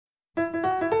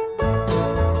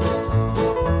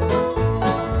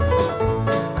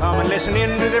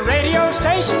listening to the radio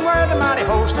station where the mighty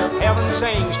host of heaven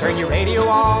sings. Turn your radio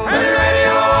on. Turn your radio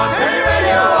on. Turn your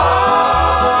radio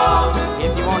on.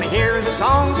 If you want to hear the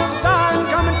songs of Zion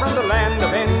coming from the land of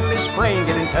endless spring,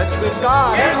 get in touch with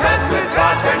God. Get in touch with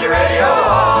God. Turn your radio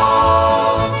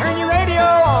on. Turn your radio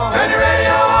on. Turn your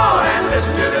radio on and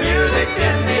listen to the music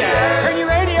in the air. Turn your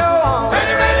radio on. Turn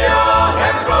your radio on.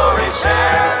 Heaven's glory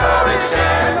share. Glory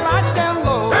share. Turn the lights down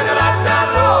low. Turn the lights down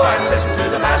low and listen to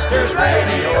the Master's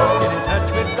radio. Get in touch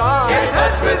with God. Get in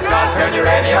touch with God. Turn your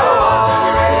radio on. Turn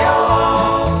your radio on.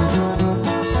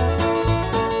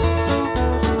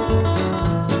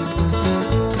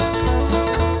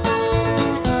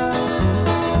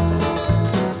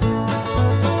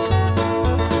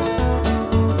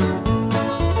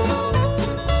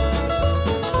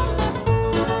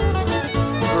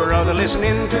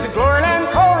 Listening to the Gloryland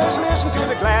chorus, listen to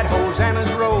the glad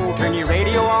hosannas roll. Turn your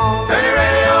radio on. Turn your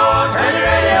radio on. Turn your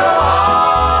radio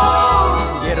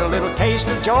on. Get a little taste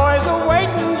of joys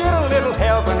awaiting. Get a little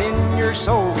heaven in your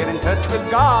soul. Get in touch with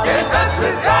God. Get in touch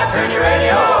with God. Turn your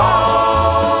radio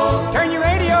on. Turn your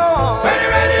radio on. Turn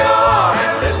your radio on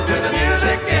and listen to the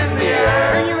music in the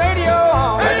air. Turn your radio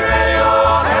on. Turn your radio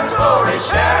on. Heaven's glory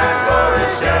share. Glory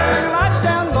share. Turn the lights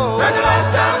down low. Turn the lights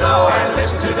down low and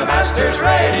listen to the Master's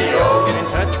radio. Get in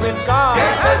touch with God. Get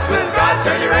in touch with God.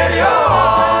 Turn your radio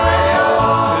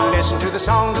on. Listen to the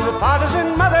songs of the fathers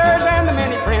and mothers and the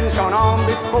many friends gone on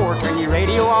before. Turn your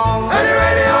radio on. Turn your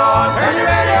radio on. Turn your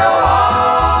radio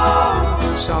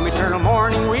on. Some eternal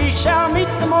morning we shall meet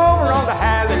them over on the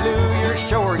hallelujah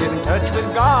shore. Get in touch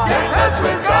with God. Get in touch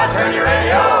with God. Turn your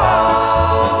radio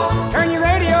on. Turn your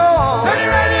radio on. Turn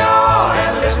your radio on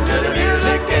and listen to the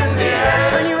music in the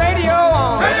air. Turn your radio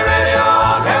on. Turn your radio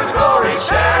on. Heaven's glory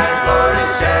share. Glory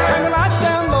share. Turn the lights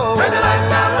down low. Turn the lights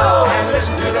down low and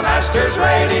listen to the Master's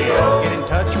radio. Get in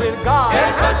touch